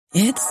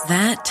It's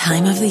that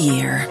time of the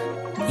year.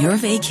 Your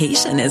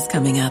vacation is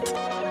coming up.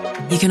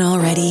 You can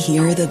already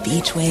hear the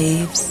beach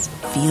waves,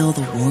 feel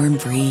the warm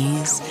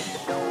breeze,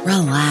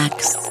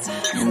 relax,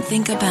 and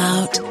think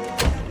about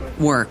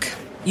work.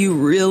 You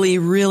really,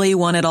 really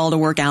want it all to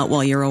work out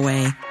while you're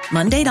away.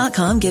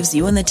 Monday.com gives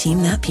you and the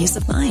team that peace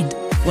of mind.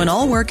 When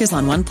all work is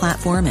on one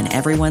platform and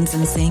everyone's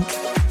in sync,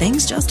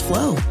 things just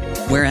flow.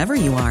 Wherever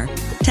you are,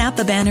 tap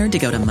the banner to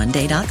go to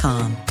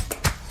Monday.com.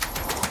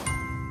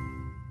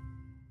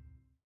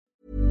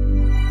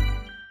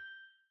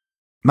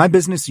 My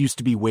business used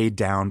to be weighed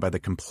down by the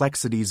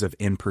complexities of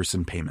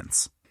in-person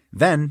payments.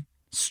 Then,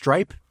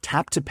 Stripe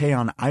Tap to Pay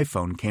on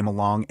iPhone came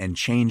along and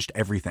changed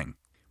everything.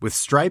 With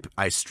Stripe,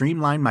 I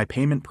streamlined my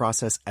payment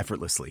process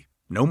effortlessly.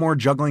 No more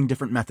juggling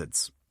different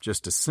methods.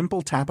 Just a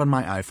simple tap on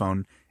my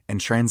iPhone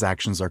and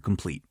transactions are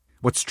complete.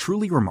 What's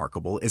truly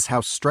remarkable is how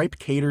Stripe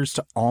caters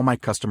to all my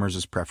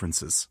customers'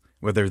 preferences.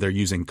 Whether they're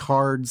using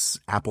cards,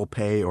 Apple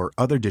Pay, or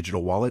other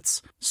digital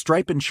wallets,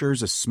 Stripe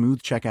ensures a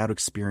smooth checkout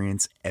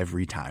experience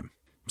every time.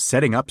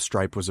 Setting up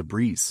Stripe was a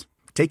breeze,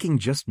 taking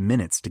just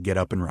minutes to get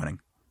up and running.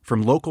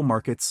 From local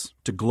markets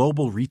to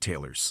global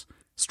retailers,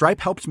 Stripe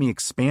helped me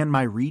expand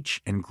my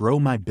reach and grow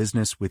my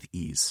business with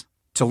ease.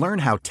 To learn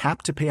how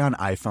Tap to Pay on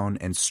iPhone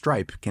and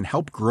Stripe can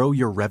help grow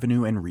your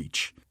revenue and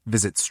reach,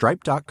 visit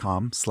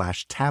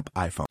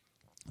stripe.com/tapiphone.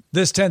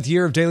 This 10th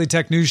year of Daily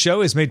Tech News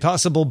Show is made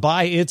possible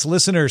by its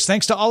listeners.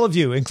 Thanks to all of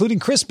you, including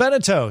Chris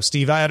Beneteau,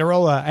 Steve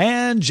Iadarola,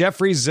 and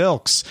Jeffrey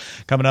Zilks.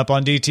 Coming up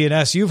on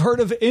DTNS, you've heard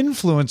of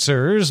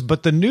influencers,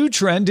 but the new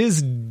trend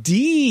is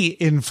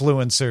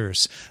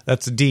de-influencers.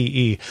 That's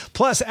D-E.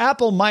 Plus,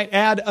 Apple might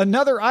add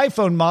another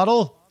iPhone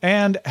model,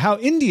 and how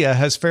India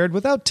has fared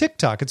without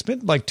TikTok. It's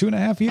been like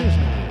 2.5 years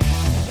now.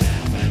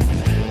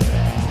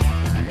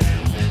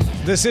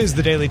 This is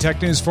the Daily Tech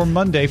News for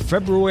Monday,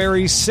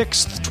 February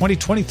 6th,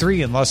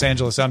 2023 in Los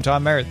Angeles. I'm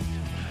Tom Merritt.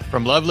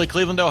 From lovely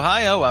Cleveland,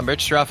 Ohio, I'm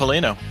Rich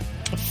Straffolino.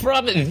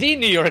 From the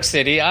New York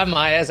City, I'm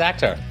Ayaz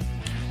Akhtar.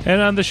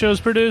 And I'm the show's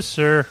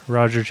producer,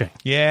 Roger Chang.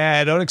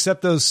 Yeah, don't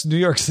accept those New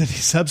York City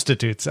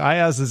substitutes.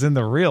 Ayaz is in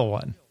the real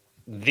one.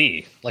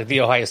 Like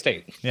the Ohio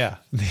State. Yeah,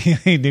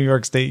 the New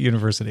York State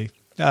University.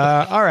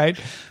 All right,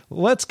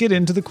 let's get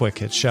into the quick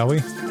hits, shall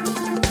we?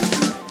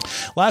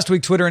 Last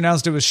week, Twitter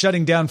announced it was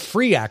shutting down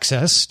free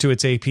access to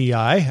its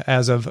API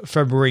as of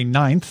February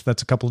 9th.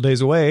 That's a couple of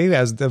days away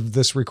as of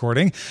this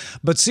recording.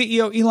 But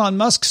CEO Elon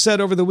Musk said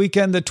over the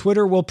weekend that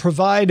Twitter will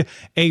provide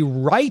a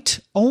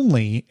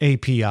write-only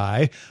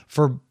API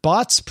for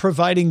bots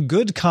providing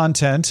good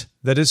content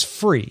that is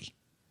free.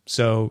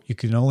 So you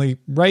can only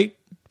write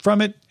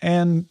from it,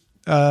 and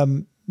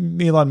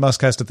Elon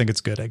Musk has to think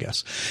it's good, I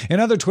guess. In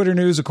other Twitter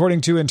news,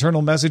 according to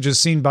internal messages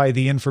seen by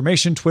The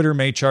Information, Twitter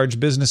may charge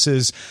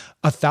businesses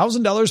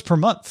 $1,000 per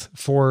month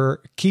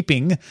for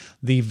keeping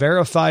the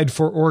Verified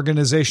for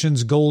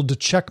Organizations gold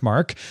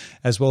checkmark,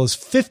 as well as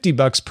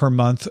 $50 per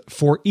month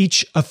for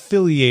each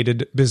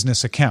affiliated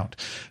business account.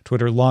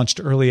 Twitter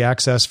launched early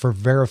access for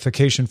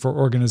Verification for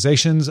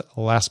Organizations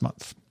last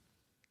month.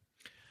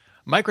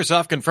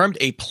 Microsoft confirmed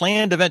a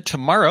planned event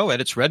tomorrow at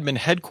its Redmond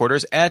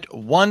headquarters at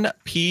 1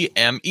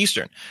 p.m.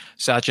 Eastern.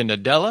 Satya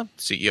Nadella,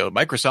 CEO of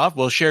Microsoft,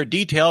 will share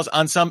details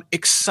on some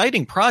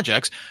exciting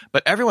projects,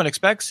 but everyone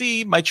expects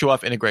he might show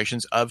off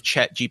integrations of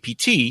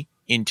ChatGPT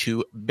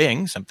into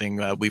Bing,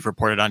 something we've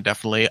reported on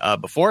definitely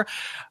before.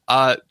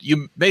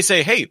 You may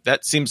say, hey,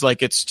 that seems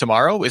like it's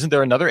tomorrow. Isn't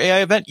there another AI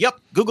event? Yep,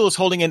 Google is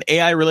holding an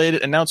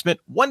AI-related announcement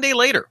one day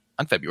later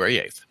on February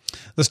 8th.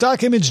 The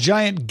stock image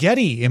giant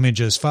Getty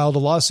Images filed a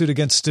lawsuit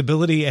against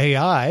Stability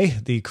AI,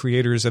 the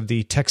creators of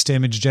the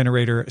text-to-image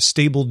generator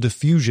Stable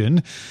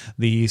Diffusion.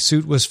 The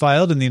suit was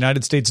filed in the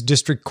United States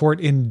District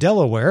Court in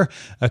Delaware,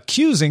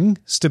 accusing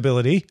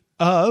Stability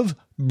of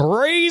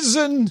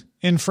brazen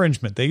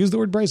infringement. They use the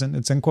word brazen.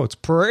 It's in quotes.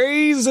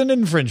 Brazen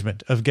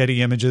infringement of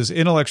Getty Images'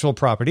 intellectual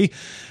property.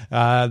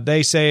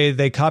 They say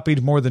they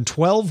copied more than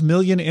 12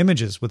 million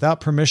images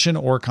without permission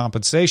or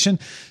compensation.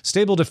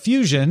 Stable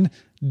Diffusion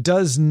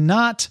does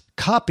not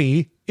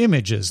copy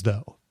images,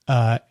 though.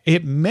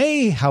 It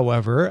may,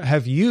 however,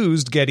 have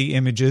used Getty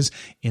Images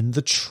in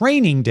the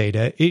training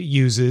data it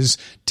uses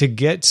to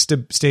get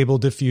Stable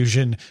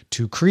Diffusion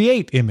to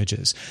create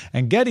images.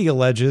 And Getty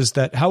alleges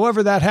that,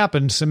 however that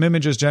happened, some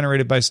images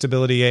generated by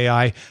Stability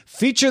AI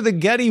feature the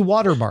Getty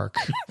watermark.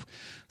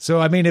 So,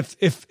 I mean,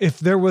 if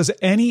there was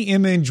any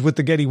image with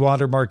the Getty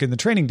watermark in the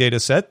training data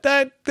set,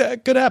 that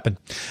could happen.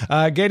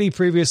 Getty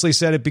previously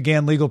said it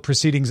began legal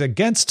proceedings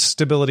against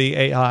Stability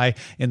AI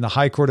in the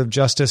High Court of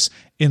Justice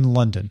in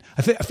London.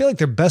 I feel like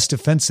their best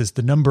defense is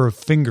the number of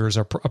fingers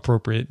are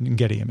appropriate in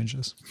Getty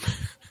Images.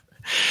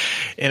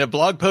 In a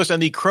blog post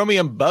on the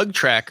Chromium bug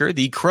tracker,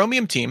 the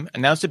Chromium team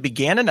announced it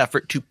began an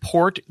effort to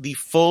port the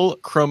full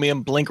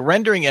Chromium Blink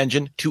rendering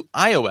engine to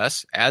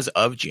iOS as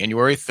of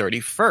January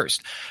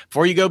 31st.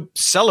 Before you go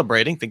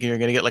celebrating, thinking you're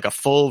going to get like a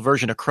full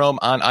version of Chrome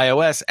on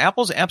iOS,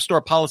 Apple's App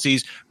Store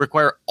policies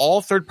require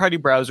all third-party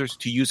browsers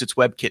to use its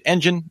WebKit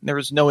engine. There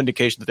is no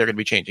indication that they're going to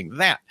be changing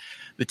that.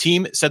 The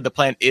team said the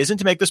plan isn't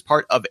to make this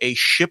part of a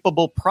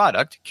shippable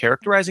product,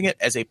 characterizing it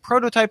as a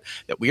prototype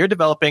that we are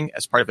developing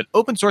as part of an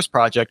open source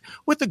project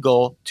with the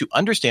goal to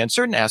understand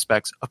certain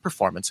aspects of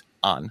performance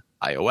on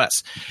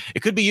iOS.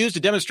 It could be used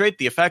to demonstrate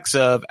the effects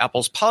of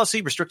Apple's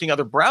policy restricting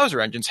other browser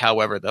engines,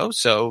 however, though,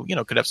 so,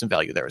 could have some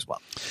value there as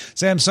well.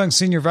 Samsung's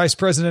Senior Vice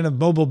President of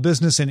Mobile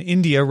Business in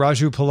India,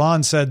 Raju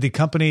Palan, said the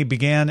company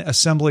began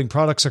assembling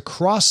products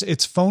across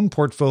its phone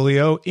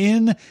portfolio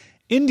in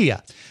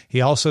India. He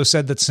also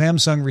said that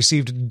Samsung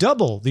received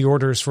double the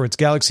orders for its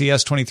Galaxy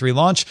S23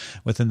 launch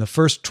within the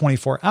first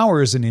 24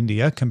 hours in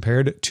India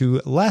compared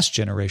to last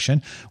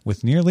generation,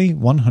 with nearly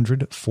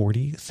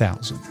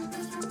 140,000.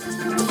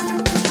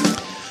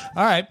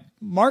 All right,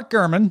 Mark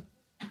Gurman,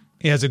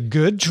 he has a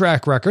good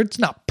track record. It's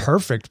not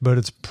perfect, but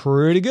it's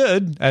pretty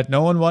good at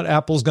knowing what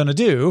Apple's going to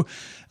do.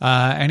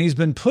 And he's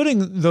been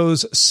putting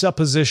those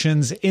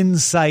suppositions,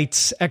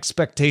 insights,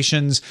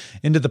 expectations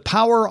into the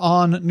Power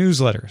On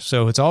newsletter.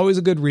 So it's always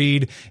a good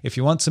read if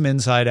you want some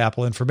inside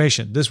Apple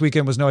information. This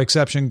weekend was no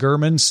exception.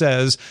 Gurman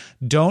says,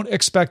 don't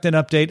expect an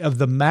update of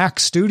the Mac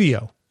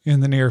Studio in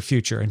the near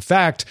future. In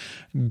fact,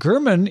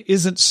 Gurman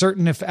isn't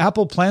certain if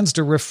Apple plans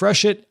to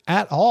refresh it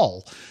at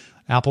all.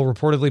 Apple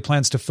reportedly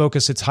plans to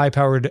focus its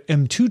high-powered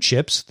M2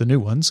 chips, the new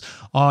ones,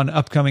 on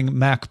upcoming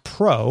Mac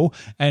Pro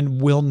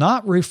and will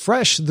not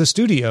refresh the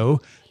Studio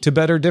to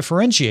better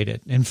differentiate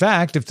it. In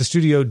fact, if the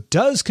Studio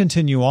does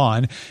continue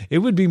on, it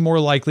would be more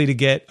likely to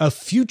get a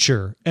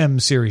future M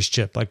series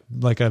chip,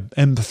 like a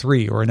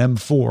M3 or an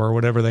M4 or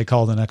whatever they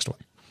call the next one.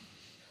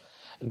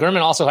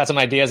 Gurman also had some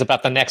ideas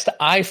about the next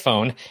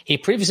iPhone. He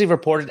previously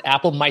reported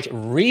Apple might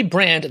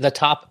rebrand the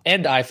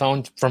top-end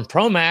iPhone from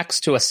Pro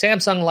Max to a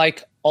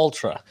Samsung-like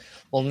Ultra.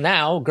 Well,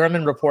 now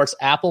Gurman reports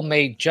Apple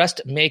may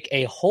just make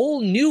a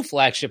whole new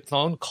flagship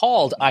phone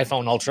called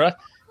iPhone Ultra,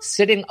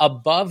 sitting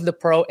above the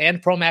Pro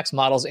and Pro Max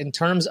models in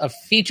terms of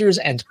features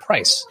and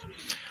price.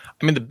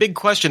 I mean, the big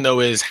question, though,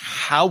 is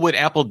how would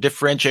Apple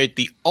differentiate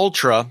the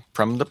Ultra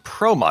from the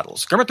Pro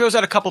models? Gurman throws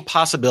out a couple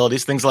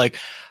possibilities, things like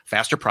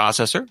faster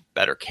processor,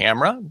 better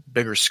camera,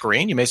 bigger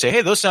screen. You may say,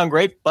 hey, those sound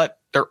great, but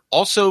they're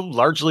also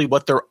largely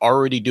what they're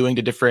already doing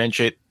to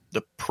differentiate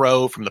the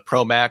Pro from the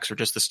Pro Max or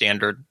just the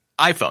standard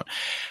iPhone.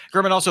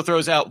 Gurman also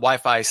throws out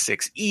Wi-Fi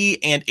 6E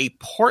and a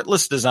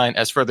portless design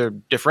as further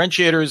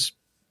differentiators.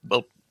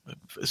 Well,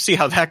 see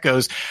how that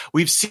goes.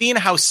 We've seen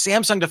how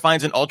Samsung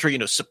defines an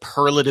Ultra,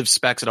 superlative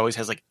specs. It always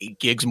has like 8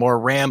 gigs more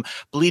RAM,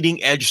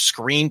 bleeding edge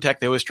screen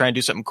tech. They always try and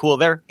do something cool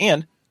there,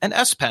 and an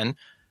S Pen.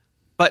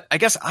 But I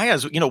guess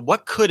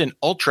what could an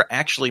Ultra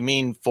actually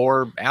mean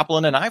for Apple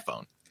and an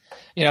iPhone?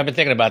 I've been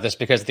thinking about this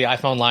because the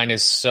iPhone line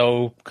is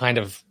so kind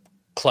of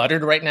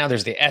cluttered right now.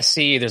 There's the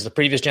SE, there's the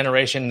previous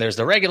generation, there's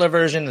the regular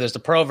version, there's the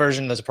Pro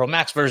version, there's a Pro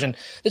Max version,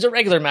 there's a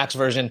regular Max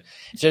version.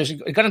 So if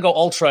you're going to go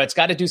Ultra, it's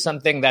got to do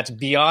something that's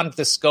beyond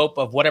the scope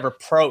of whatever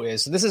Pro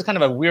is. So this is kind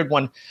of a weird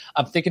one.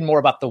 I'm thinking more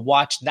about the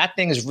watch. That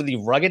thing is really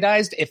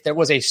ruggedized. If there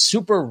was a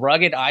super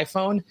rugged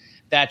iPhone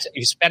that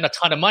you spend a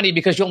ton of money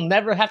because you'll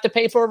never have to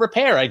pay for a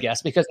repair, I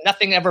guess, because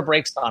nothing ever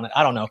breaks on it.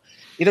 I don't know.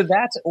 Either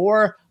that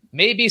or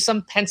maybe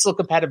some pencil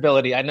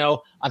compatibility. I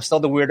know I'm still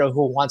the weirdo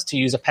who wants to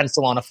use a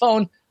pencil on a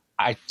phone.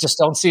 I just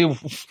don't see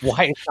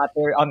why it's not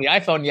there on the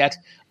iPhone yet,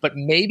 but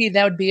maybe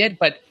that would be it.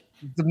 But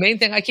the main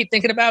thing I keep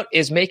thinking about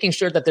is making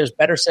sure that there's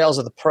better sales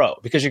of the Pro,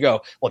 because you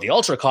go, well, the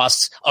Ultra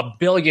costs $1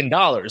 billion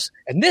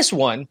and this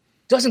one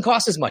doesn't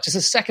cost as much. It's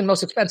the second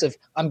most expensive.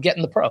 I'm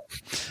getting the Pro.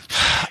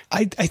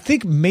 I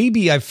think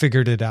maybe I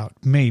figured it out.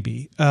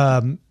 Maybe.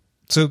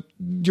 So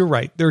you're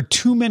right. There are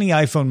too many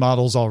iPhone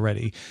models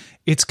already.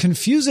 It's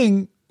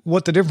confusing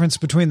what the difference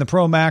between the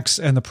Pro Max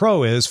and the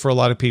Pro is for a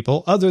lot of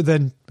people, other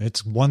than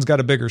one's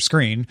got a bigger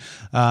screen,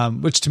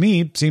 which to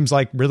me seems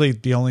like really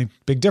the only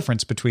big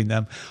difference between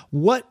them.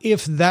 What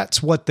if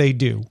that's what they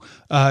do?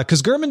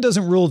 Because Gurman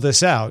doesn't rule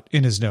this out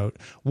in his note.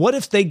 What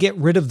if they get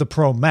rid of the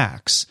Pro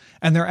Max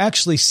and they're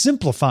actually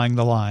simplifying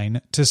the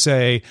line to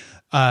say,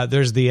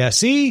 there's the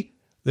SE,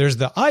 there's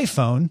the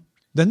iPhone,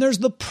 then there's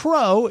the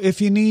Pro if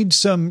you need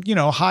some,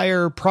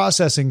 higher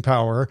processing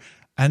power,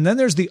 and then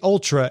there's the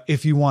Ultra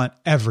if you want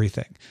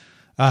everything.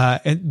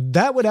 And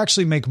that would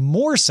actually make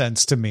more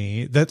sense to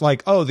me, that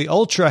the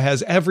Ultra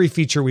has every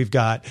feature we've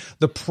got.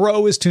 The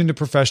Pro is tuned to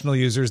professional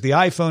users. The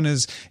iPhone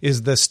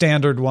is the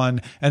standard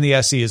one, and the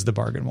SE is the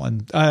bargain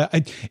one.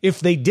 If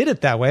they did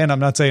it that way, and I'm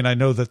not saying I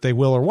know that they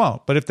will or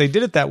won't, but if they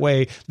did it that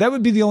way, that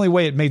would be the only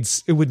way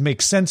it would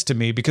make sense to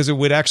me, because it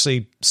would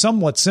actually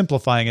somewhat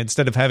simplifying it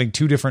instead of having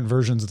two different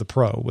versions of the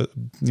Pro.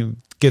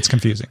 Gets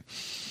confusing.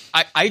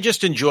 I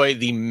just enjoy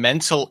the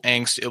mental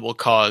angst it will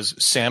cause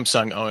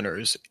Samsung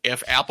owners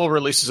if Apple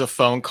releases a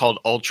phone called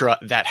Ultra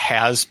that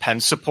has pen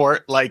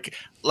support, like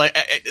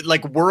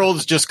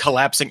worlds just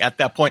collapsing at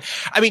that point.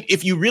 I mean,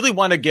 if you really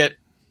want to get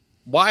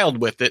wild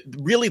with it,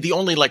 really the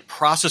only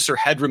processor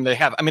headroom they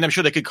have, I mean, I'm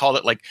sure they could call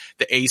it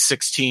the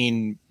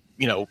A16,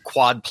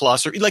 Quad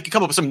Plus, or you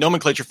come up with some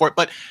nomenclature for it,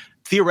 but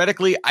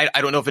theoretically,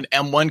 I don't know if an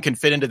M1 can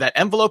fit into that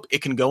envelope.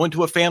 It can go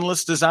into a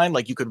fanless design.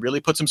 Like you could really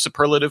put some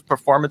superlative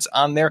performance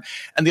on there.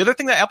 And the other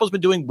thing that Apple's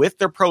been doing with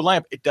their Pro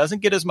lamp, it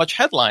doesn't get as much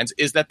headlines,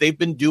 is that they've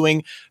been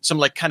doing some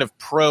like kind of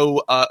pro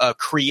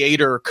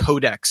creator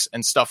codecs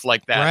and stuff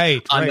like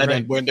that on that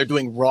end, when they're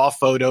doing raw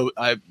photo,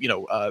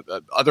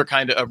 other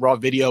kind of raw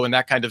video and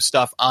that kind of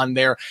stuff on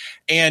there.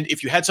 And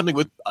if you had something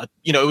with,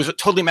 it was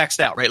totally maxed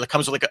out, right? It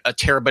comes with like a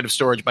terabyte of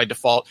storage by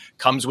default,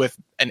 comes with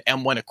an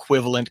M1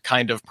 equivalent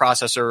kind of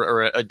processor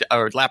or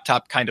a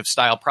laptop kind of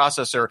style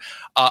processor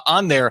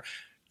on there.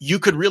 You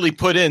could really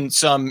put in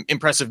some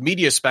impressive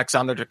media specs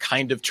on there to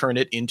kind of turn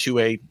it into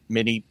a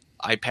mini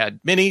iPad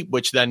mini,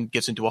 which then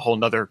gets into a whole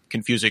nother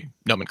confusing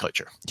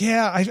nomenclature.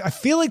 Yeah, I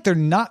feel like they're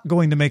not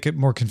going to make it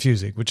more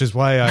confusing, which is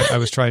why I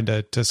was trying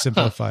to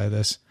simplify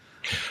this.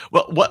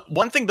 Well,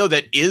 one thing, though,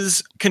 that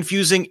is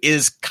confusing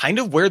is kind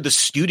of where the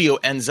Studio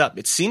ends up.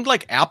 It seemed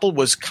like Apple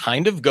was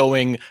kind of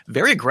going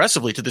very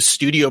aggressively to the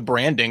Studio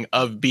branding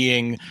of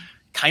being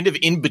kind of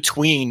in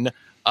between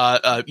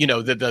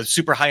the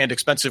super high-end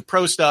expensive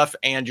Pro stuff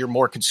and your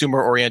more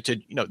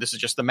consumer-oriented, this is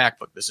just the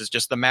MacBook, this is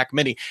just the Mac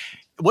Mini.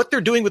 What they're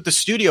doing with the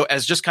Studio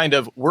as just kind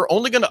of, we're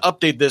only going to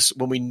update this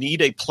when we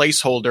need a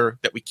placeholder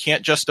that we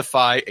can't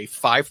justify a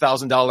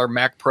 $5,000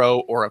 Mac Pro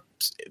or a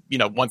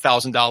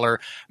 $1,000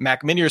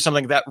 Mac Mini or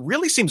something. That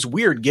really seems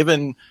weird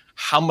given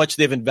how much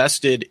they've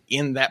invested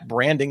in that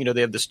branding.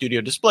 They have the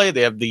Studio Display,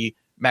 they have the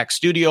Mac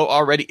Studio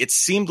already. It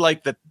seemed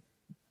like that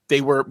they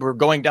were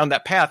going down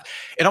that path.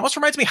 It almost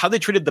reminds me how they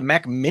treated the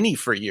Mac Mini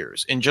for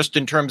years, and just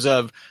in terms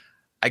of,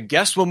 I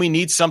guess when we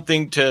need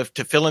something to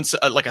fill in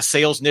like a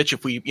sales niche,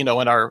 if we, in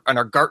our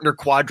Gartner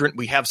quadrant,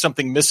 we have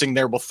something missing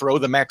there, we'll throw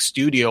the Mac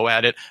Studio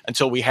at it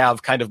until we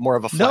have kind of more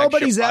of a flagship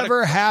Nobody's product.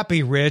 Ever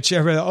happy, Rich.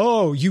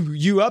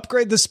 You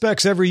upgrade the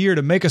specs every year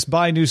to make us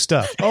buy new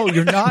stuff. Oh,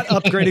 you're not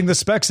upgrading the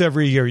specs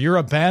every year. You're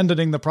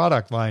abandoning the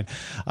product line.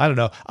 I don't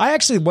know. I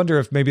actually wonder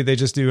if maybe they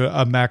just do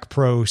a Mac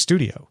Pro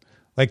Studio.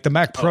 Like the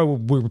Mac Pro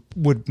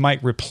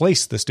might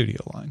replace the Studio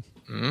line.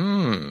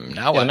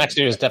 The Mac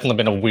Studio has definitely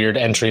been a weird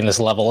entry in this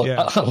level.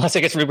 Yeah. Unless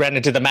it gets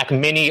rebranded to the Mac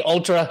Mini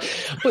Ultra.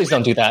 Please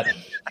don't do that.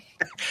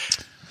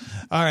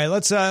 All right,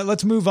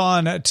 let's move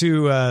on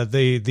to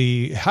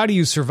the how do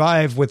you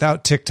survive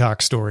without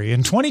TikTok story.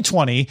 In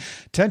 2020,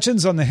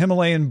 tensions on the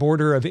Himalayan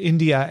border of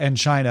India and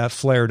China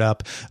flared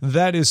up.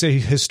 That is a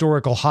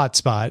historical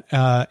hotspot.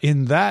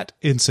 In that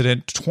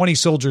incident, 20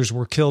 soldiers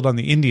were killed on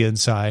the Indian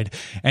side,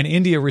 and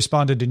India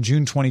responded in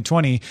June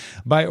 2020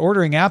 by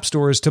ordering app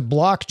stores to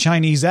block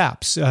Chinese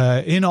apps.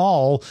 In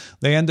all,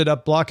 they ended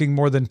up blocking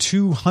more than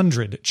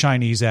 200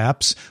 Chinese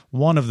apps.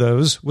 One of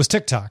those was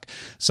TikTok.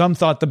 Some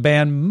thought the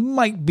ban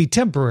might be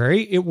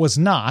temporary. It was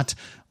not.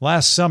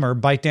 Last summer,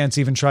 ByteDance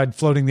even tried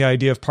floating the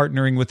idea of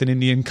partnering with an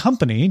Indian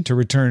company to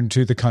return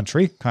to the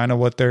country, kind of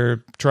what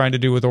they're trying to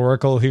do with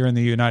Oracle here in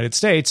the United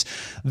States.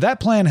 That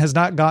plan has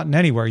not gotten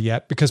anywhere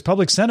yet because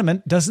public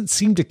sentiment doesn't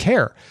seem to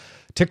care.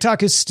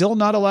 TikTok is still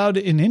not allowed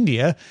in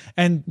India,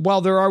 and while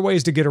there are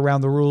ways to get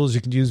around the rules,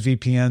 you can use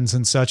VPNs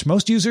and such,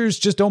 most users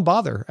just don't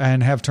bother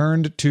and have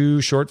turned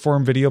to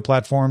short-form video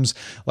platforms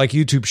like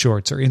YouTube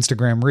Shorts or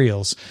Instagram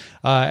Reels.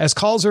 As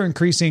calls are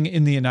increasing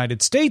in the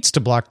United States to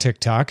block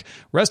TikTok,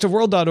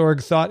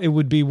 restofworld.org thought it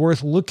would be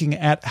worth looking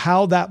at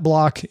how that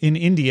block in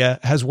India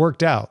has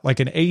worked out, like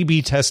an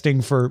A/B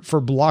testing for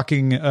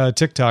blocking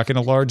TikTok in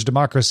a large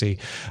democracy.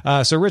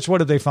 So, Rich, what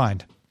did they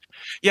find?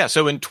 Yeah,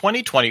 so in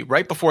 2020,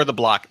 right before the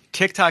block,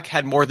 TikTok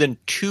had more than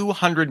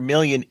 200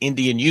 million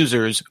Indian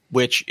users,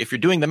 which, if you're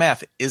doing the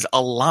math, is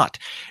a lot.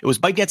 It was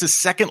ByteDance's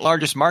second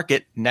largest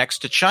market next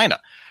to China.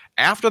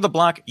 After the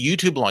block,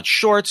 YouTube launched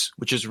Shorts,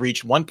 which has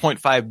reached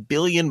 1.5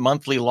 billion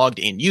monthly logged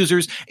in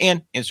users,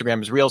 and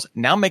Instagram's Reels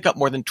now make up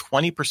more than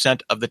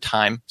 20% of the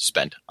time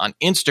spent on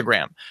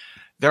Instagram.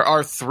 There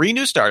are 3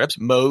 new startups,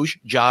 Moj,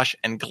 Josh,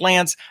 and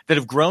Glance, that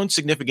have grown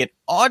significant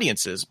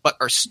audiences, but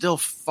are still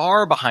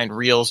far behind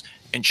Reels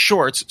and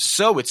Shorts.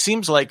 So it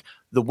seems like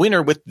the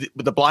winner with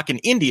the block in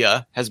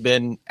India has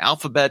been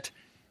Alphabet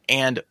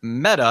and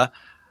Meta.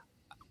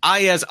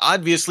 As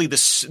obviously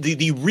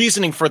the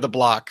reasoning for the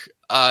block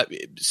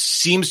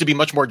seems to be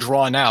much more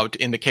drawn out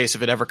in the case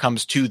if it ever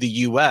comes to the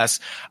U.S.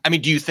 I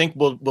mean, do you think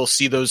we'll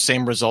see those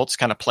same results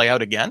kind of play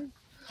out again?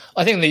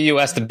 I think in the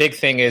U.S., the big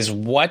thing is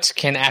what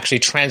can actually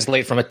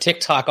translate from a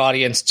TikTok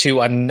audience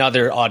to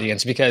another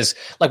audience. Because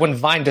like when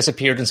Vine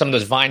disappeared and some of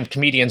those Vine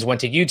comedians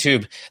went to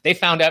YouTube, they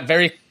found out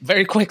very,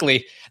 very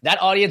quickly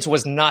that audience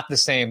was not the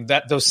same.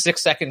 That those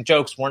 6-second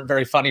jokes weren't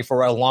very funny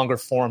for a longer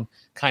form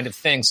kind of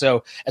thing.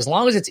 So as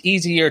long as it's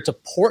easier to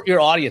port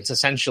your audience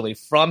essentially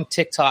from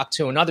TikTok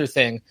to another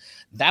thing,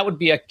 that would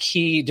be a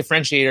key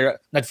differentiator.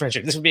 Not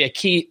differentiator. This would be a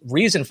key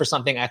reason for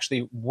something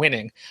actually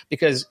winning,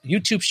 because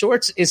YouTube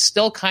Shorts is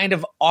still kind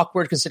of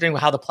awkward considering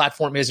how the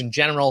platform is in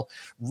general.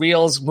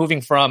 Reels moving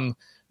from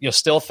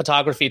still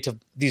photography to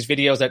these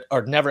videos that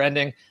are never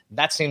ending.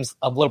 That seems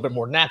a little bit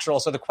more natural.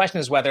 So the question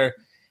is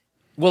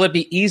will it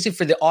be easy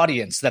for the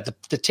audience that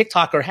the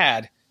TikToker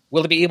had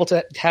will it be able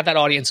to have that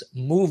audience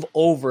move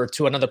over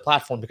to another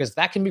platform? Because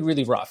that can be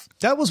really rough.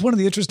 That was one of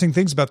the interesting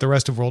things about the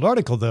Rest of World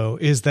article, though,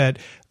 is that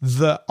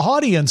the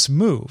audience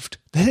moved.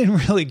 They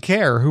didn't really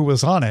care who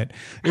was on it.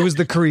 It was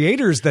the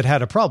creators that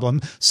had a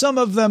problem. Some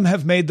of them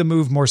have made the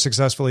move more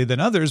successfully than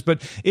others,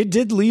 but it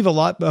did leave a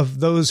lot of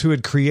those who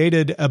had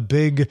created a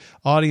big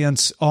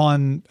audience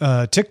on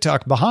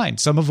TikTok behind.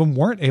 Some of them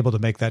weren't able to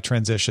make that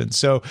transition.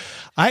 So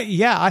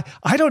I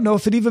don't know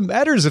if it even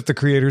matters if the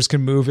creators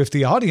can move. If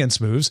the audience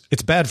moves,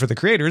 it's bad for the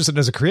creators. And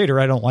as a creator,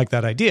 I don't like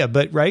that idea.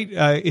 But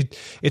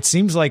it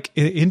seems like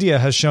India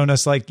has shown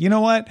us, like, you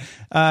know what,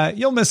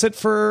 you'll miss it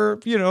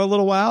for a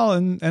little while,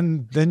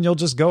 and then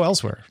you'll just go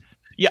elsewhere.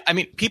 Yeah, I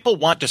mean, people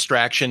want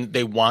distraction.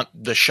 They want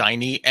the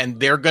shiny, and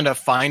they're going to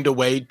find a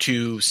way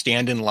to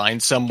stand in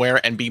line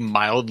somewhere and be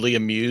mildly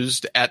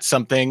amused at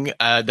something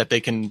that they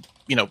can,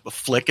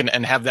 flick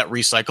and have that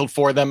recycled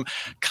for them,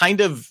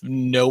 kind of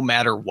no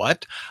matter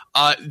what.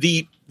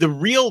 The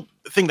real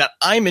thing that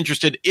I'm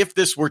interested, if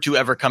this were to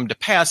ever come to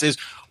pass, is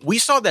we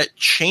saw that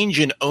change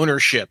in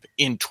ownership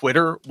in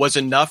Twitter was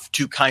enough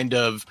to kind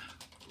of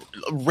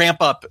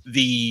ramp up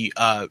the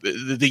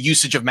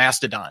usage of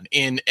Mastodon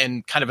in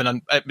kind of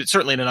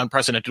certainly in an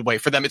unprecedented way.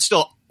 For them, it's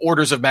still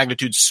orders of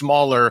magnitude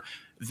smaller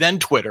than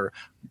Twitter,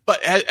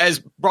 but has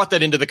brought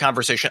that into the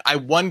conversation. I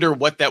wonder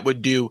what that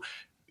would do,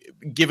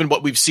 given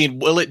what we've seen.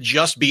 Will it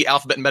just be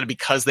Alphabet and Meta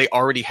because they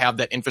already have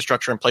that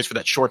infrastructure in place for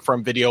that short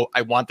form video?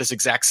 I want this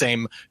exact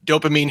same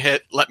dopamine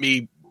hit. Let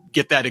me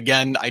get that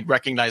again. I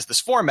recognize this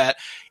format.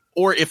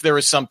 Or if there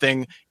is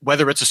something,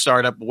 whether it's a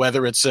startup,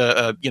 whether it's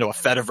a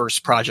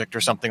Fediverse project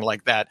or something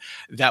like that,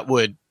 that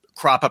would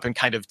crop up and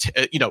kind of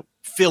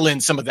fill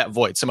in some of that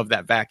void, some of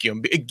that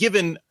vacuum,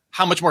 given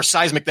how much more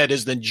seismic that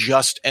is than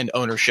just an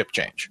ownership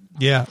change.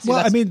 Yeah.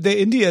 Well, I mean, the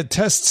India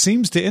test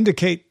seems to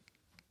indicate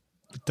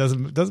it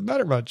doesn't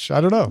matter much.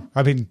 I don't know.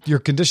 I mean, your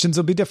conditions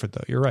will be different,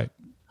 though. You're right.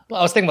 Well,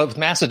 I was thinking about with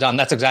Mastodon,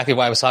 that's exactly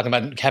why I was talking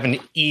about having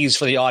ease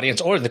for the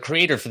audience or the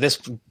creator for this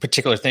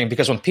particular thing.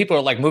 Because when people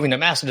are like moving to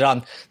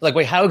Mastodon, like,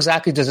 wait, how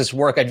exactly does this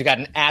work? Have you got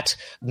an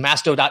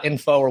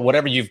 @masto.info or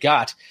whatever you've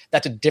got?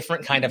 That's a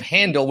different kind of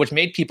handle, which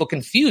made people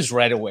confused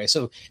right away.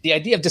 So the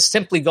idea of just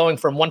simply going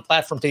from one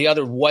platform to the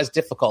other was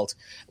difficult.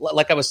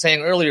 Like I was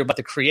saying earlier about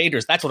the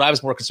creators, that's what I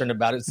was more concerned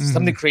about. Is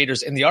some of the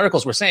creators in the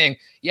articles were saying,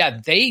 yeah,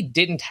 they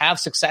didn't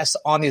have success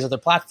on these other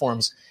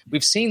platforms.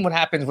 We've seen what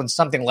happens when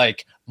something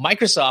like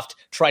Microsoft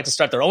tried to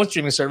start their own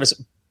streaming service,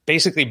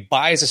 basically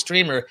buys a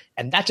streamer,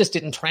 and that just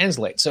didn't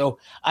translate. So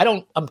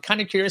I'm kind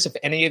of curious if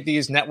any of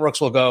these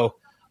networks will go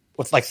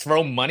with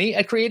throw money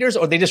at creators,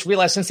 or they just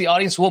realize since the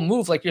audience will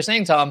move, like you're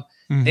saying, Tom,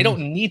 they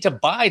don't need to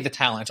buy the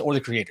talent or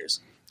the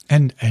creators.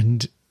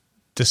 And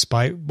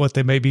despite what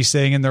they may be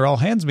saying in their all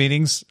hands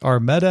meetings, are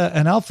Meta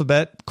and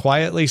Alphabet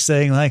quietly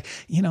saying, like,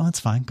 it's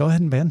fine. Go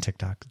ahead and ban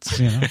TikTok. It's,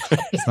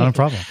 it's not a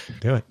problem.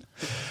 Do it.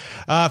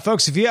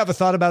 Folks, if you have a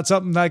thought about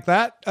something like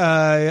that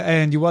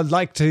and you would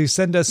like to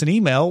send us an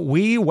email,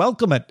 we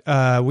welcome it.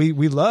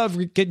 We love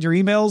getting your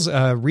emails,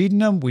 reading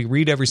them. We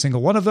read every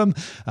single one of them.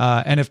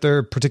 And if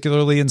they're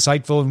particularly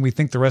insightful and we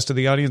think the rest of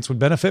the audience would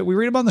benefit, we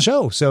read them on the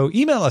show. So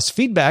email us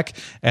feedback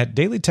at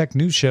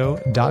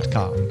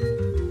dailytechnewsshow.com.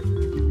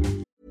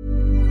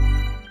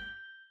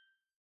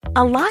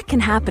 A lot can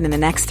happen in the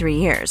next 3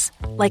 years.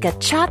 Like a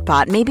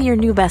chatbot may be your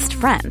new best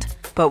friend.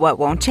 But what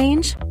won't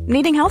change?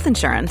 Needing health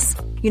insurance.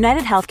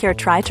 United Healthcare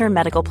Tri-Term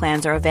Medical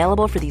Plans are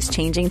available for these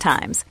changing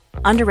times.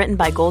 Underwritten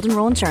by Golden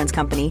Rule Insurance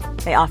Company,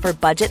 they offer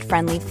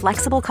budget-friendly,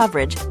 flexible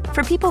coverage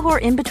for people who are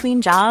in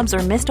between jobs or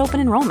missed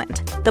open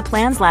enrollment. The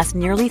plans last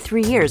nearly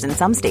 3 years in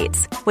some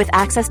states, with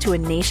access to a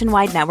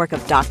nationwide network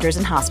of doctors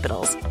and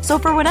hospitals. So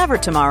for whatever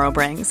tomorrow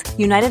brings,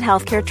 United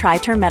Healthcare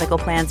Tri-Term Medical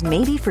Plans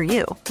may be for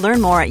you.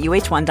 Learn more at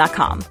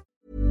uh1.com.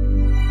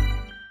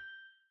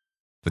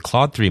 The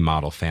Claude 3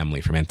 model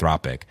family from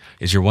Anthropic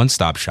is your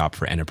one-stop shop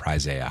for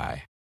enterprise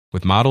AI.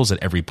 With models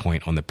at every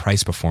point on the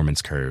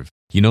price-performance curve,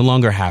 you no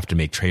longer have to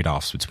make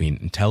trade-offs between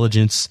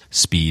intelligence,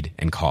 speed,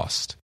 and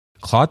cost.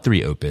 Claude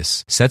 3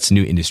 Opus sets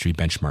new industry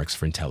benchmarks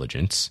for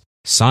intelligence.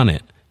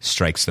 Sonnet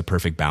strikes the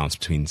perfect balance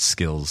between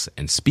skills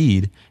and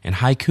speed. And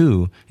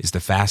Haiku is the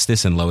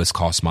fastest and lowest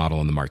cost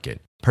model in the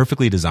market,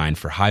 perfectly designed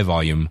for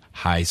high-volume,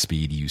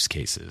 high-speed use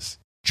cases.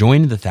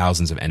 Join the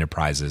thousands of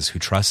enterprises who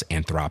trust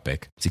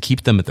Anthropic to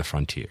keep them at the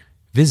frontier.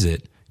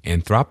 Visit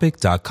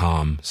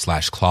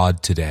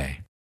anthropic.com/Claude today.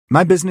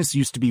 My business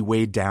used to be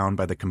weighed down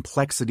by the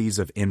complexities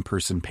of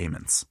in-person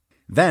payments.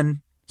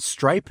 Then,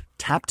 Stripe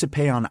Tap to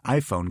Pay on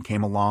iPhone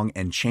came along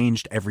and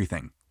changed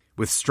everything.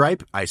 With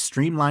Stripe, I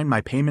streamlined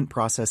my payment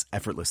process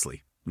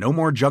effortlessly. No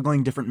more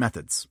juggling different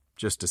methods.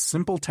 Just a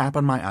simple tap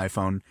on my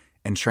iPhone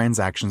and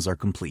transactions are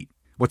complete.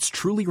 What's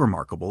truly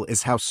remarkable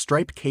is how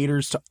Stripe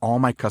caters to all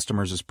my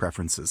customers'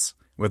 preferences.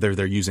 Whether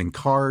they're using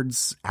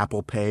cards,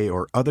 Apple Pay,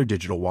 or other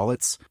digital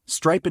wallets,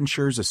 Stripe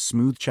ensures a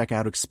smooth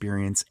checkout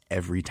experience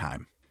every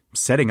time.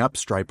 Setting up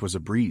Stripe was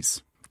a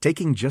breeze,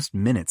 taking just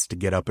minutes to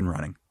get up and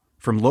running.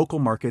 From local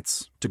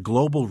markets to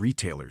global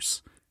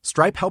retailers,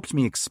 Stripe helped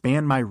me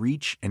expand my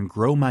reach and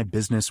grow my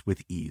business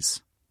with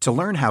ease. To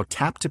learn how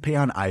Tap to Pay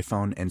on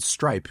iPhone and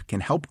Stripe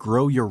can help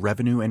grow your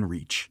revenue and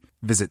reach,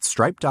 visit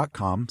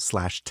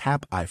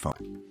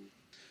stripe.com/tapiphone.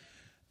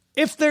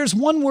 If there's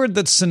one word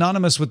that's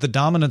synonymous with the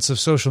dominance of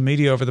social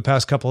media over the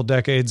past couple of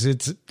decades,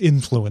 it's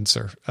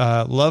influencer.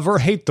 Love or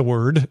hate the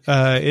word,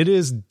 it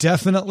is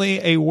definitely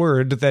a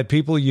word that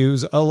people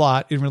use a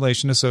lot in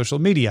relation to social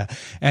media.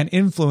 And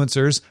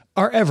influencers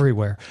are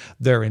everywhere.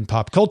 They're in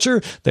pop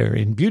culture, they're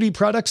in beauty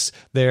products,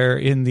 they're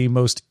in the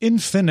most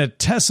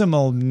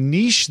infinitesimal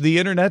niche the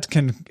internet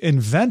can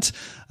invent.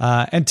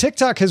 And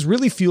TikTok has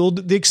really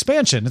fueled the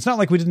expansion. It's not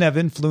like we didn't have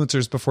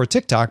influencers before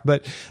TikTok,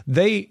 but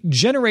they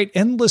generate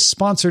endless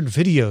sponsored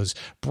videos,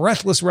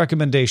 breathless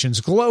recommendations,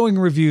 glowing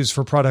reviews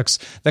for products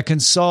that can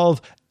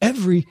solve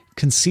every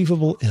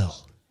conceivable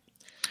ill.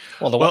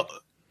 Well,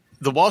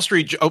 the Wall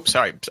Street... Oh,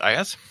 sorry,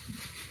 IS?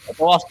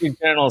 The Wall Street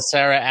Journal's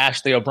Sarah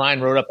Ashley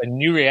O'Brien wrote up a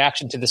new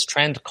reaction to this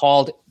trend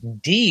called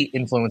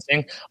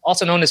de-influencing,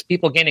 also known as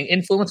people gaining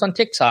influence on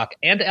TikTok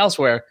and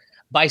elsewhere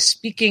by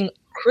speaking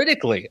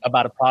critically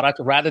about a product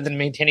rather than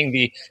maintaining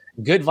the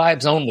good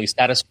vibes only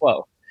status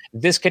quo.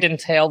 This could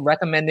entail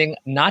recommending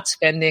not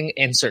spending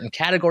in certain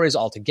categories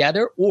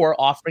altogether or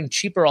offering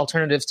cheaper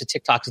alternatives to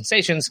TikTok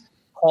sensations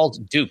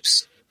called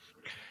dupes.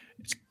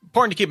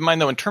 Important to keep in mind,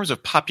 though, in terms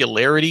of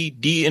popularity,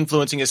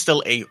 de-influencing is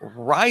still a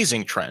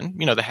rising trend.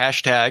 You know, the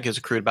hashtag has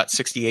accrued about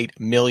 68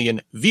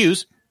 million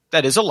views.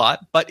 That is a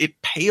lot, but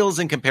it pales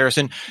in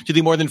comparison to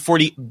the more than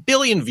 40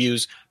 billion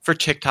views for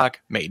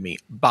TikTok made me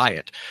buy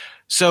it.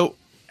 So,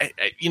 I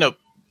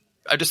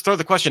just throw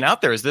the question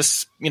out there. Is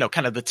this,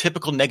 kind of the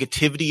typical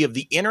negativity of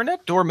the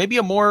internet, or maybe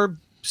a more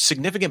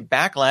significant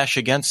backlash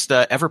against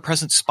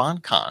ever-present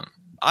SpawnCon?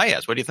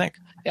 Ayaz, what do you think?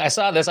 Yeah, I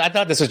saw this. I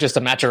thought this was just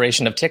a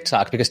maturation of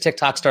TikTok, because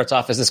TikTok starts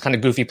off as this kind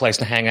of goofy place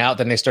to hang out.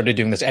 Then they started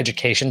doing this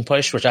education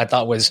push, which I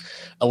thought was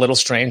a little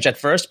strange at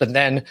first. But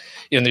then,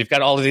 you've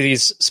got all of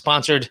these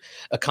sponsored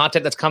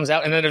content that comes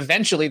out. And then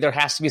eventually there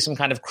has to be some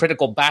kind of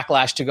critical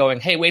backlash to going,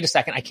 hey, wait a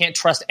second, I can't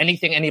trust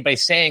anything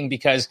anybody's saying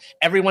because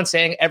everyone's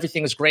saying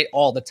everything is great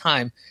all the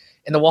time.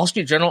 In the Wall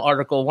Street Journal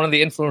article, one of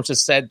the influencers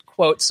said,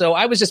 quote, "So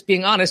I was just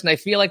being honest, and I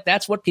feel like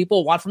that's what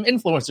people want from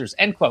influencers,"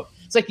 end quote.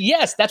 It's like,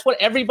 yes, that's what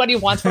everybody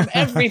wants from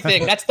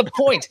everything. That's the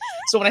point.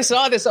 So when I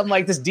saw this, I'm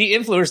like, this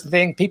de-influencer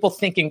thing, people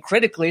thinking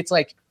critically, it's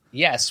like,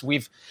 yes,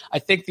 I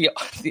think the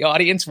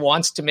audience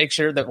wants to make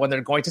sure that when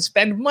they're going to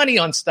spend money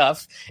on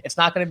stuff, it's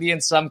not going to be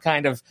in some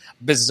kind of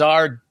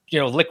bizarre,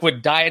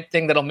 liquid diet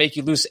thing that'll make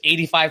you lose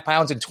 85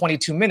 pounds in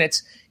 22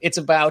 minutes. It's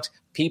about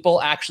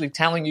people actually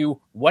telling you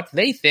what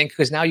they think,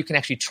 because now you can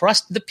actually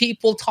trust the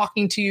people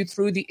talking to you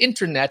through the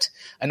internet.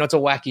 I know it's a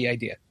wacky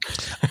idea.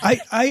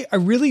 I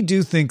really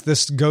do think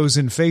this goes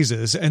in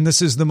phases, and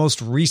this is the most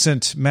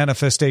recent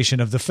manifestation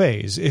of the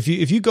phase. If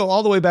you go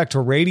all the way back to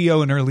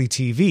radio and early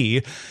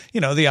TV,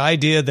 the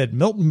idea that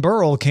Milton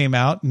Berle came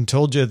out and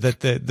told you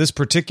that this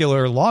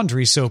particular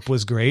laundry soap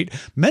was great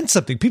meant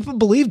something. People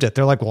believed it.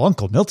 They're like, well,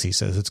 Uncle Milty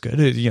says it's good.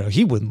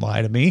 He wouldn't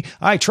lie to me.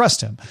 I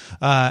trust him.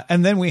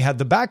 And then we had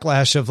the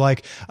backlash of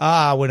like,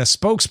 when a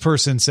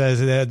spokesperson says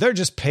they're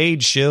just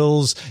paid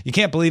shills, you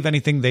can't believe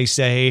anything they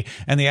say.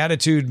 And the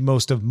attitude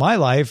most of my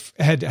life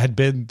had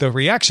been the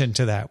reaction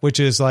to that, which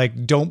is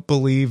like, don't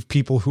believe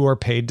people who are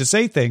paid to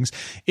say things.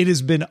 It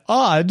has been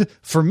odd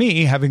for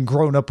me, having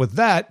grown up with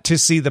that, to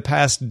see the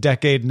past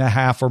decade and a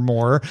half or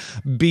more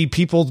be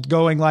people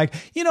going like,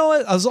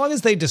 as long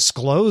as they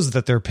disclose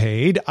that they're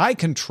paid, I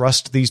can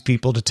trust these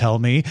people to tell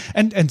me.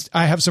 And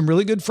I have some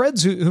really good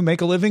friends who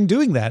make a living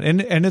doing that.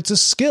 And it's a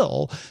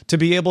skill to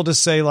be able to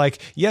say like,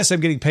 yes,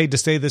 I'm getting paid to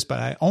say this, but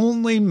I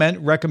only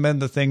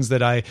recommend the things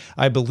that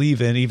I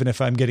believe in, even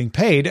if I'm getting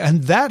paid.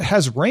 And that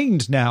has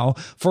reigned now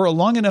for a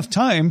long enough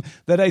time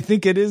that I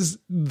think it is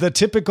the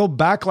typical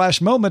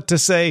backlash moment to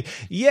say,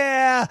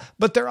 yeah,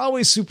 but they're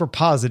always super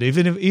positive,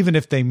 even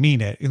if they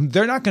mean it. And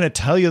they're not going to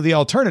tell you the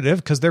alternative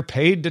because they're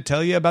paid to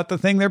tell you about the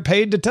thing they're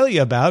paid to tell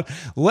you about.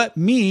 Let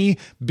me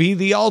be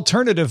the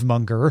alternative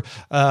monger.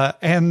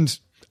 And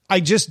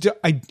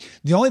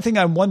the only thing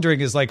I'm wondering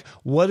is like,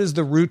 what is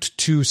the route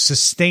to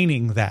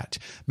sustaining that?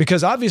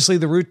 Because obviously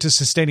the route to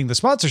sustaining the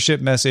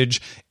sponsorship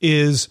message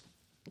is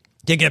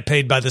you get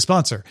paid by the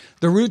sponsor.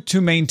 The route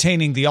to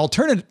maintaining the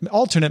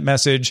alternate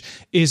message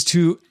is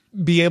to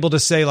be able to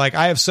say like,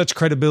 I have such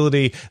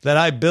credibility that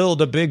I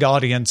build a big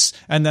audience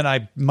and then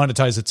I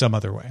monetize it some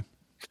other way.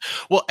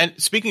 Well, and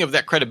speaking of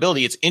that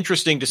credibility, it's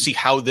interesting to see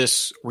how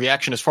this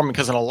reaction is forming,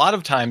 because in a lot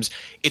of times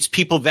it's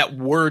people that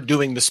were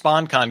doing the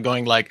SpawnCon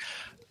going like,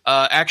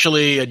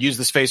 actually, I'd use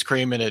this face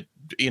cream and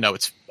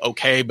it's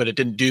okay, but it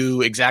didn't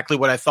do exactly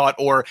what I thought.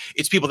 Or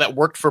it's people that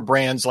worked for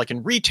brands like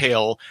in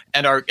retail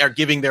and are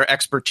giving their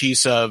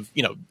expertise of,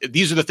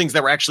 these are the things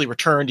that were actually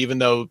returned, even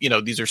though,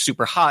 these are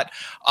super hot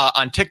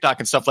on TikTok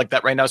and stuff like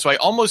that right now. So I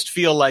almost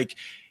feel like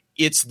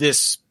it's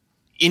this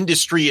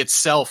industry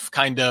itself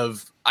kind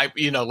of,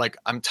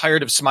 I'm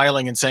tired of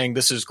smiling and saying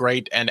this is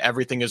great and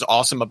everything is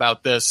awesome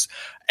about this.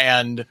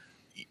 And,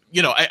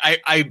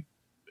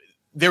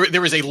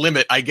 there is a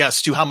limit, I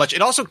guess, to how much.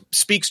 It also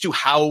speaks to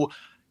how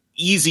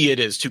easy it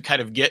is to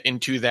kind of get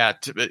into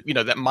that, that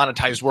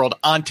monetized world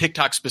on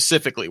TikTok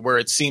specifically, where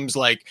it seems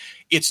like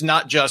it's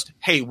not just,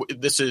 hey,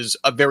 this is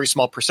a very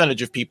small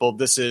percentage of people.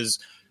 This is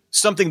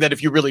something that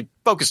if you really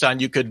focused on,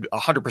 you could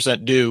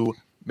 100% do,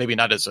 maybe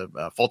not as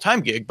a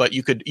full-time gig, but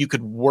you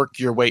could work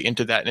your way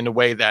into that in a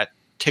way that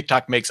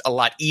TikTok makes a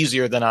lot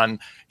easier than on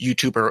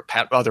YouTube or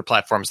other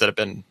platforms that have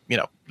been,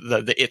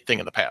 the it thing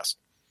in the past.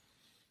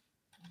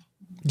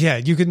 Yeah,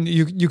 you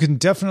can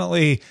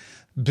definitely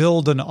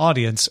build an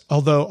audience,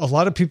 although a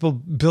lot of people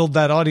build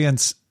that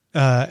audience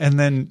and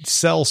then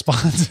sell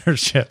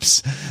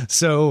sponsorships.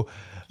 So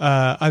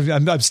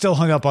I'm still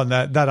hung up on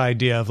that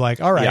idea of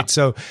like, all right, yeah.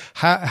 So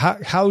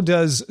how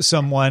does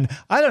someone,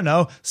 I don't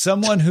know,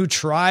 someone who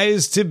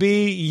tries to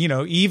be,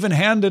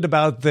 even-handed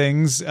about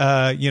things,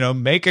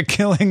 make a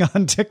killing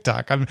on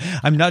TikTok?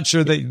 I'm not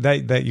sure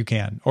that you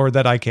can, or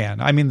that I can.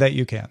 I mean, that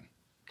you can.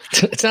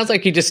 It sounds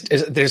like there's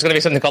going to be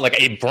something called like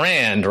a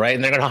brand, right?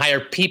 And they're going to hire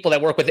people that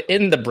work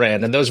within the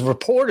brand, and those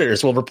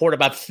reporters will report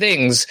about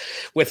things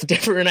with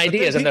different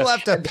ideas. People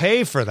have to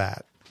pay for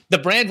that. The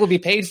brand will be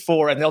paid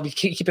for, and they'll be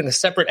keeping a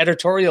separate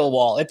editorial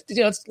wall.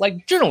 It's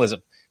like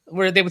journalism,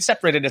 where they would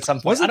separate it at some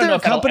point. Wasn't there a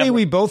company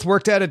we both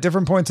worked at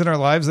different points in our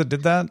lives that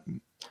did that?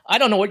 I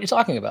don't know what you're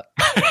talking about.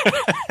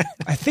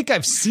 I think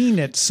I've seen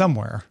it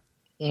somewhere.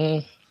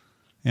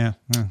 Yeah.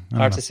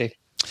 Hard to see.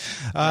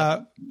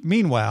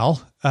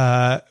 Meanwhile,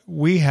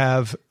 we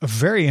have a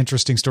very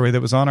interesting story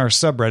that was on our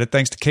subreddit,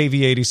 thanks to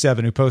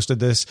KV87, who posted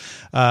this.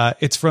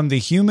 It's from the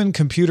Human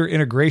Computer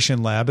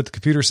Integration Lab at the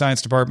Computer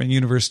Science Department,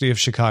 University of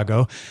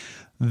Chicago.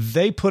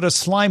 They put a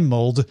slime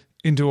mold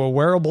into a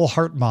wearable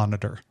heart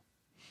monitor.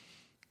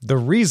 The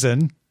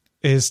reason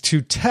is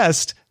to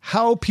test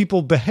how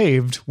people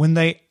behaved when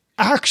they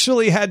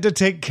actually had to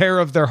take care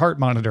of their heart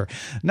monitor.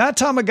 Not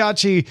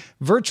Tamagotchi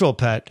virtual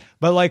pet,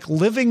 but like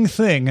living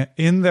thing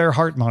in their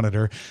heart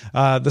monitor.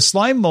 The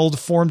slime mold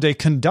formed a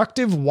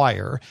conductive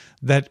wire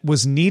that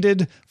was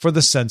needed for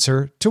the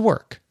sensor to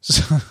work.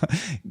 So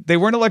they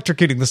weren't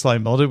electrocuting the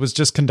slime mold. It was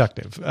just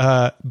conductive.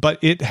 But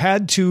it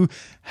had to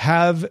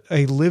have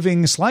a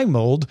living slime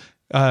mold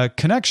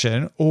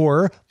connection,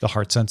 or the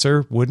heart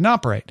sensor wouldn't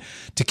operate.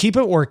 To keep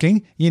it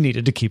working, you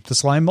needed to keep the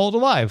slime mold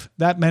alive.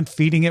 That meant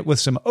feeding it with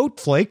some oat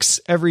flakes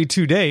every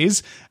 2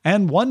 days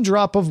and 1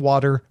 drop of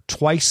water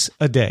twice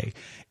a day.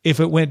 If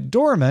it went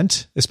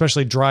dormant,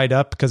 especially dried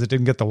up because it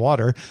didn't get the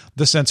water,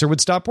 the sensor would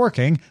stop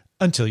working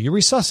until you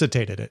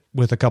resuscitated it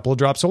with a couple of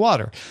drops of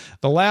water.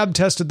 The lab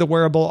tested the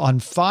wearable on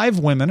 5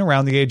 women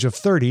around the age of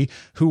 30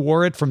 who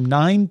wore it from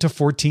 9 to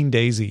 14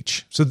 days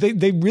each. So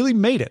they really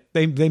made it.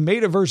 They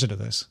made a version of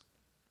this.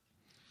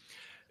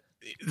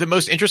 The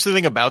most interesting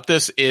thing about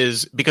this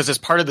is because as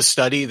part of the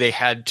study, they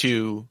had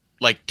to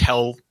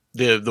tell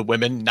the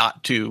women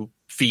not to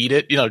feed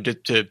it,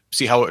 to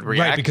see how it would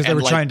react. Right, because they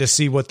were trying to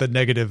see what the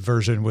negative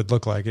version would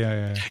look like.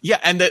 Yeah. Yeah,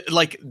 and that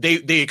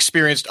they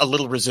experienced a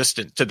little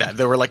resistance to that.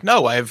 They were like,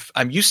 "No,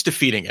 I'm used to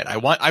feeding it. I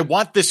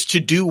want this to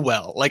do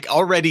well." Like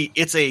already,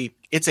 it's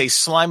a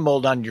slime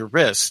mold on your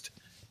wrist,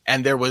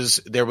 and there was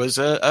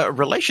a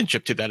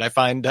relationship to that. I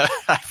find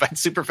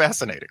super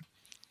fascinating.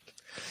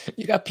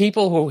 You got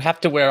people who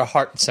have to wear a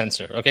heart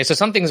sensor. Okay, so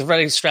something's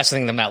really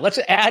stressing them out. Let's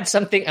add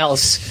something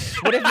else.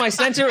 What if my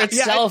sensor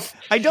itself?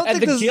 I don't think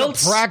this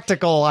is a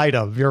practical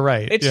item. You're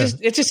right.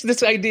 It's just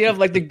this idea of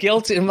like the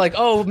guilt and like,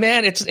 oh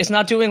man, it's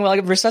not doing well. I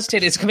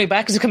resuscitated. It's coming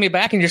back. Is it coming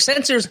back? And your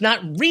sensor's not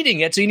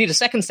reading it, so you need a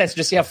second sensor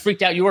to see how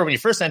freaked out you were when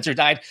your first sensor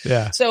died.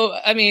 Yeah. So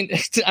I mean,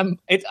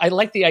 I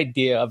like the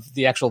idea of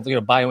the actual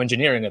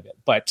bioengineering of it,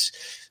 but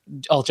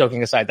all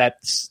joking aside,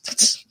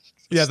 that's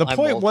yeah, the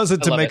point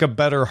wasn't to make a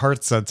better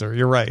heart sensor.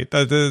 You're right.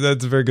 That's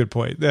a very good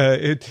point.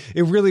 It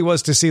really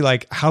was to see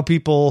like how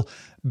people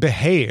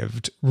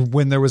behaved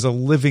when there was a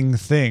living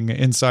thing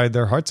inside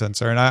their heart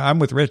sensor. And I'm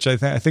with Rich. I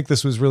think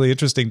this was really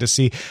interesting to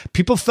see.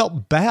 People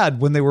felt bad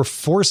when they were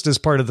forced as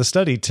part of the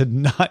study to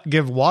not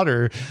give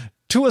water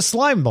to a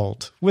slime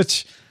mold,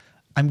 which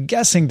I'm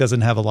guessing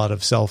doesn't have a lot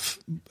of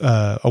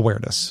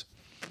self-awareness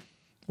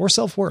or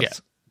self-worth. Yeah.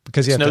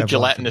 Because it's no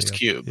gelatinous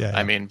cube. Yeah.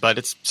 I mean,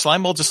 but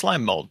slime mold's a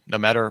slime mold, no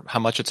matter how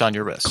much it's on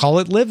your wrist. Call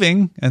it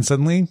living, and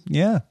suddenly,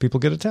 people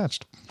get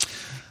attached.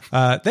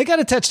 They got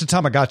attached to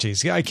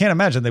Tamagotchis. Yeah, I can't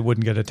imagine they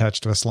wouldn't get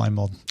attached to a slime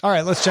mold. All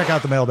right, let's check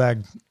out the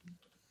mailbag.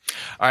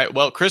 All right.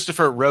 Well,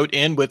 Christopher wrote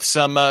in with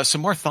some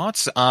more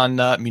thoughts on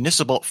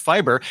municipal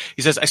fiber.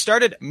 He says, I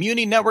started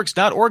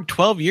muninetworks.org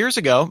 12 years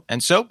ago,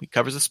 and so he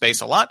covers the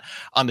space a lot.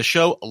 On the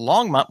show,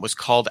 Longmont was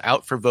called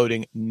out for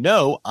voting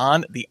no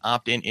on the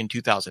opt-in in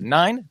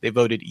 2009. They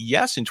voted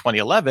yes in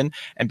 2011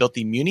 and built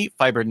the Muni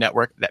Fiber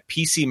network that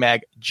PC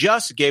Mag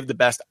just gave the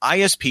best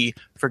ISP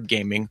for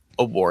gaming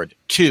award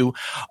to.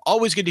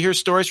 Always good to hear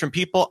stories from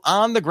people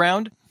on the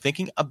ground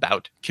thinking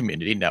about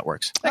community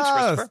networks. Thanks,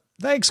 Christopher.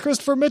 Thanks,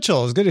 Christopher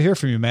Mitchell. It's good to hear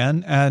from you,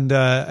 man.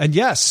 And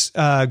yes,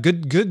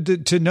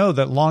 good to know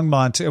that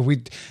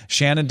Longmont.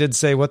 Shannon did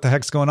say, "What the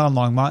heck's going on,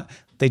 Longmont?"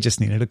 They just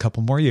needed a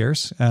couple more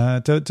years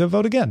to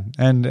vote again,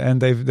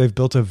 and they've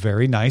built a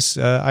very nice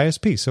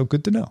ISP. So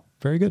good to know.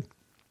 Very good.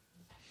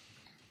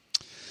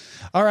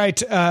 All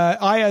right.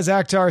 Ayaz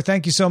Akhtar,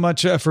 thank you so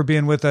much for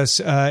being with us.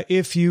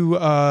 If you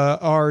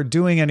are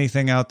doing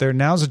anything out there,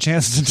 now's a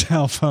chance to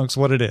tell folks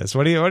what it is.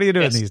 What are you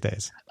doing these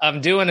days?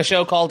 I'm doing a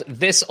show called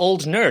This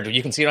Old Nerd.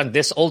 You can see it on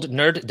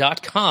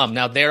thisoldnerd.com.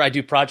 Now, there I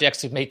do projects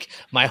to make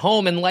my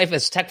home and life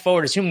as tech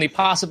forward as humanly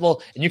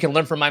possible, and you can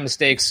learn from my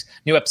mistakes.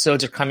 New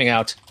episodes are coming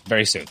out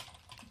very soon.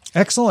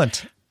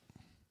 Excellent.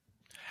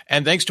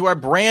 And thanks to our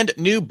brand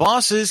new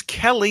bosses,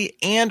 Kelly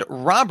and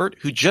Robert,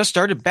 who just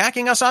started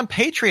backing us on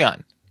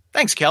Patreon.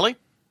 Thanks, Kelly.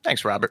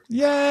 Thanks, Robert.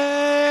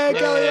 Yay,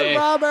 Kelly and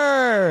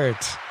Robert.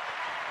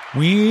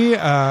 We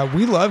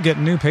love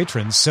getting new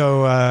patrons,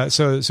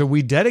 so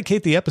we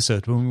dedicate the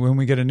episode when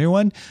we get a new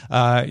one.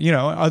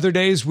 Other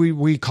days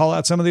we call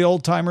out some of the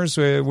old timers.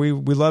 We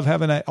love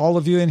having all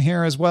of you in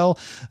here as well.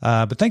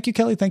 But thank you,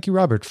 Kelly. Thank you,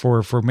 Robert,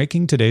 for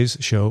making today's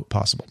show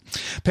possible.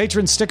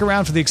 Patrons, stick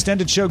around for the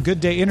extended show, Good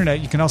Day Internet.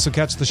 You can also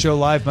catch the show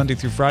live Monday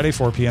through Friday,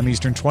 4 p.m.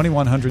 Eastern,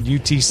 2100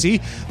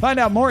 UTC. Find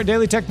out more at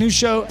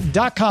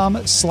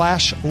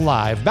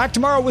dailytechnewsshow.com/live. Back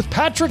tomorrow with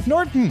Patrick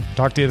Norton.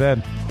 Talk to you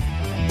then.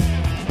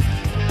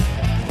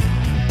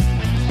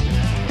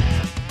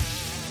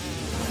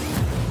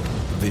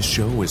 This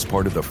show is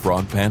part of the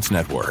Frog Pants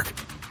Network.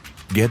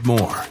 Get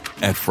more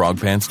at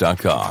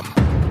frogpants.com.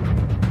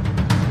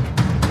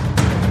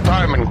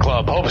 Diamond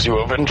Club hopes you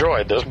have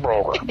enjoyed this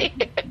program.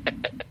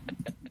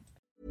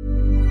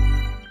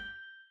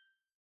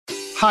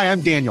 Hi,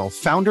 I'm Daniel,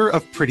 founder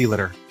of Pretty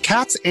Litter.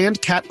 Cats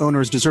and cat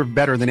owners deserve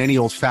better than any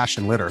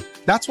old-fashioned litter.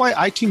 That's why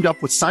I teamed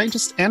up with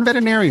scientists and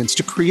veterinarians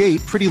to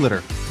create Pretty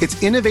Litter.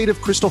 Its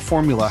innovative crystal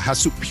formula has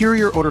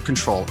superior odor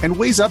control and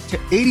weighs up to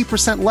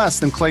 80%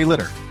 less than clay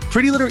litter.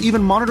 Pretty Litter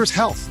even monitors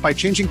health by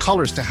changing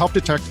colors to help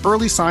detect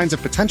early signs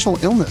of potential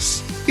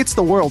illness. It's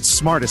the world's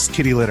smartest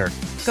kitty litter.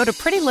 Go to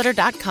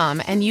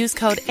prettylitter.com and use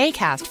code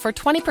ACAST for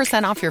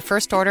 20% off your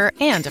first order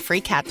and a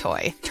free cat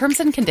toy. Terms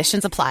and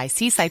conditions apply.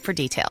 See site for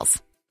details.